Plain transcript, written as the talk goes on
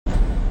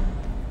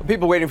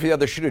people waiting for the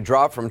other shoe to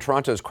drop from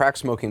Toronto's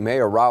crack-smoking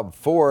mayor Rob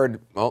Ford,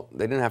 well,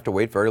 they didn't have to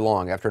wait very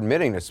long. After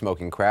admitting to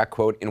smoking crack,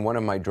 quote, in one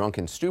of my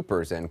drunken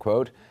stupors, end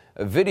quote,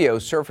 a video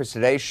surfaced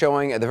today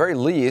showing, at the very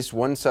least,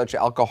 one such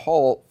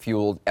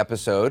alcohol-fueled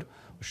episode.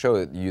 We'll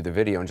show you the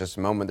video in just a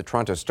moment. The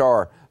Toronto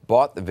Star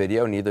bought the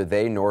video. Neither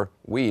they nor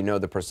we know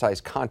the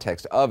precise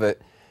context of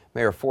it.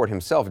 Mayor Ford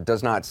himself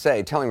does not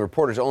say, telling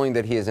reporters only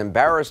that he is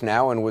embarrassed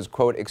now and was,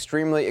 quote,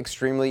 extremely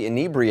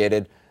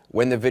inebriated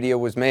when the video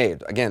was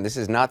made. Again, this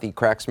is not the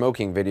crack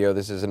smoking video.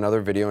 This is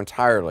another video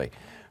entirely.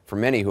 For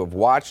many who have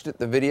watched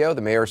the video,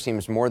 the mayor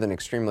seems more than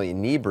extremely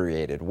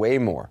inebriated, way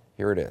more.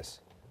 Here it is.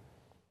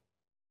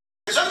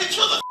 Because I'm going to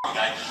kill the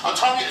guy. I'm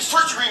telling you, it's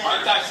first degree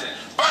murder.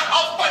 But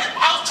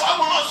I'll try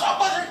one else. I'll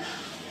butter.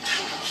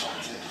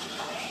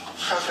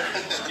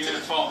 Give me the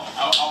phone.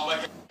 I'll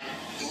like it.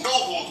 No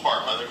holds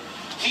barred, brother.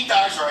 He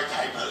dies or I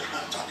die, brother.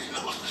 I'm talking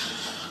to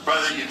you.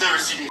 Brother, you've never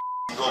seen me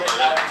go,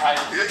 brother.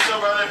 You think so,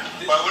 brother?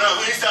 But when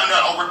he's down there,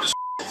 I'll rip his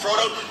throat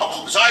out. I'll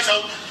poke his eyes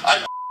out.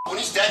 When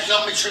he's dead,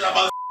 I'll make sure that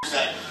motherfucker's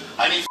dead.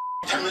 I need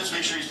 10 minutes to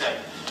make sure he's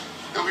dead.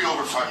 It'll be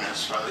over 5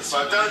 minutes, brother. So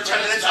I've done it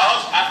 10 minutes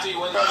out. After you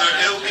win, brother,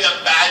 it'll be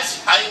a bad.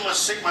 I'm a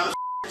sick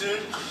motherfucker,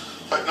 dude.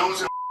 But no one's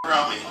gonna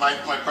around me.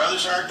 My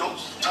brothers are. Don't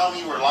tell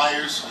me we're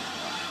liars.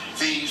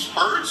 These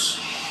birds,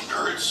 the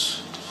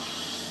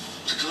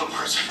little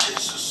birds like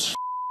this,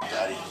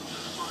 daddy.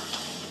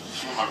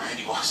 My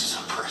Randy walks is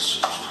a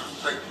person.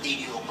 Like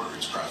 80-year-old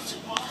birds, probably.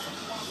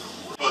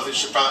 But this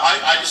shit, brother,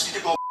 I just need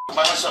to go by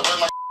myself with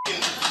my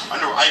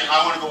underwear.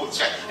 I want to go with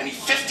this guy. I need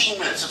 15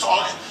 minutes. That's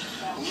all.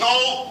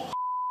 No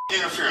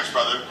interference,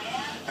 brother.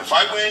 If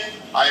I win,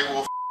 I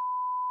will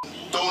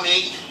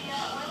donate.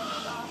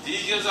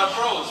 These guys are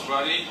pros,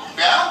 buddy.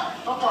 Yeah?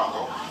 No problem,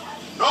 bro.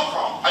 No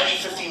problem. I need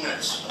 15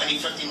 minutes. I need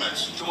 15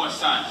 minutes. Too much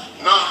time.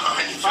 No,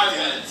 I need 5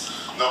 minutes.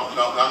 No,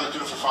 I'm going to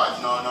do it for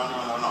 5. No.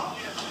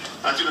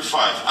 I'm doing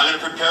 5. I'm going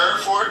to prepare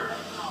for it.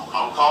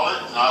 I'll call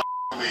it. Not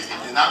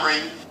in that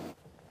ring.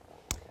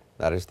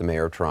 That is the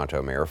mayor of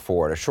Toronto, Mayor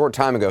Ford. A short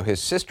time ago,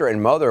 his sister and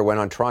mother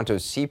went on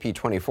Toronto's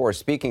CP24,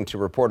 speaking to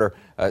reporter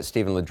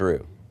Stephen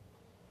Ledrew.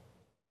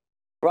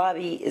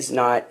 Robbie is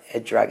not a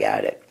drug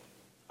addict.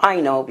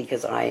 I know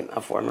because I'm a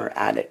former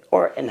addict,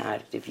 or an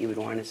addict, if you would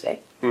want to say.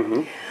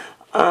 Mm-hmm.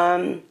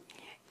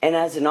 And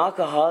as an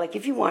alcoholic,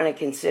 if you want to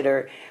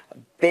consider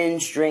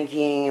binge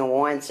drinking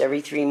once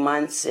every 3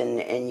 months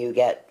and you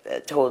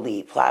get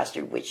totally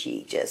plastered, which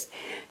he just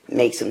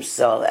makes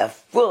himself a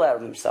fool out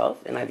of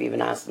himself, and I've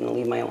even asked him to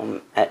leave my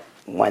home at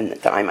one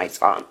time I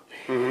saw him.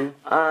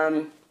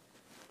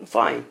 Mm-hmm.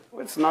 Fine.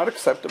 It's not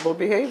acceptable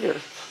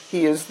behavior.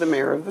 He is the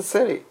mayor of the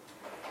city.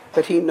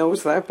 But he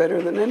knows that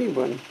better than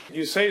anyone.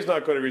 You say he's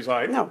not going to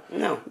resign. No.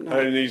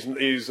 And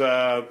he's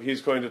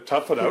going to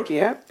tough it out.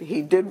 Yeah,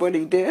 he did what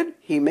he did.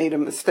 He made a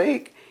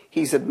mistake.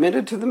 He's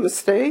admitted to the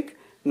mistake.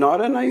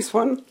 Not a nice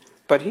one,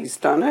 but he's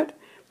done it.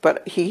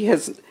 But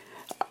he's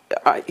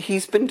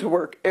been to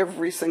work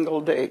every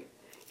single day.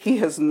 He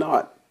has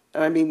not.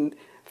 I mean,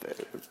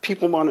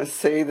 people want to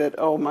say that,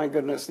 oh my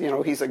goodness,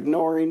 he's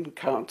ignoring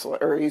council,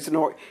 or he's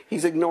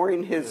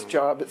ignoring his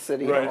job at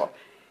City Hall.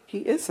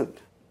 He isn't.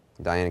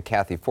 Diane and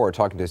Kathy Ford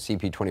talking to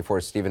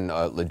CP24's Stephen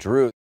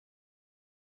Ledrew.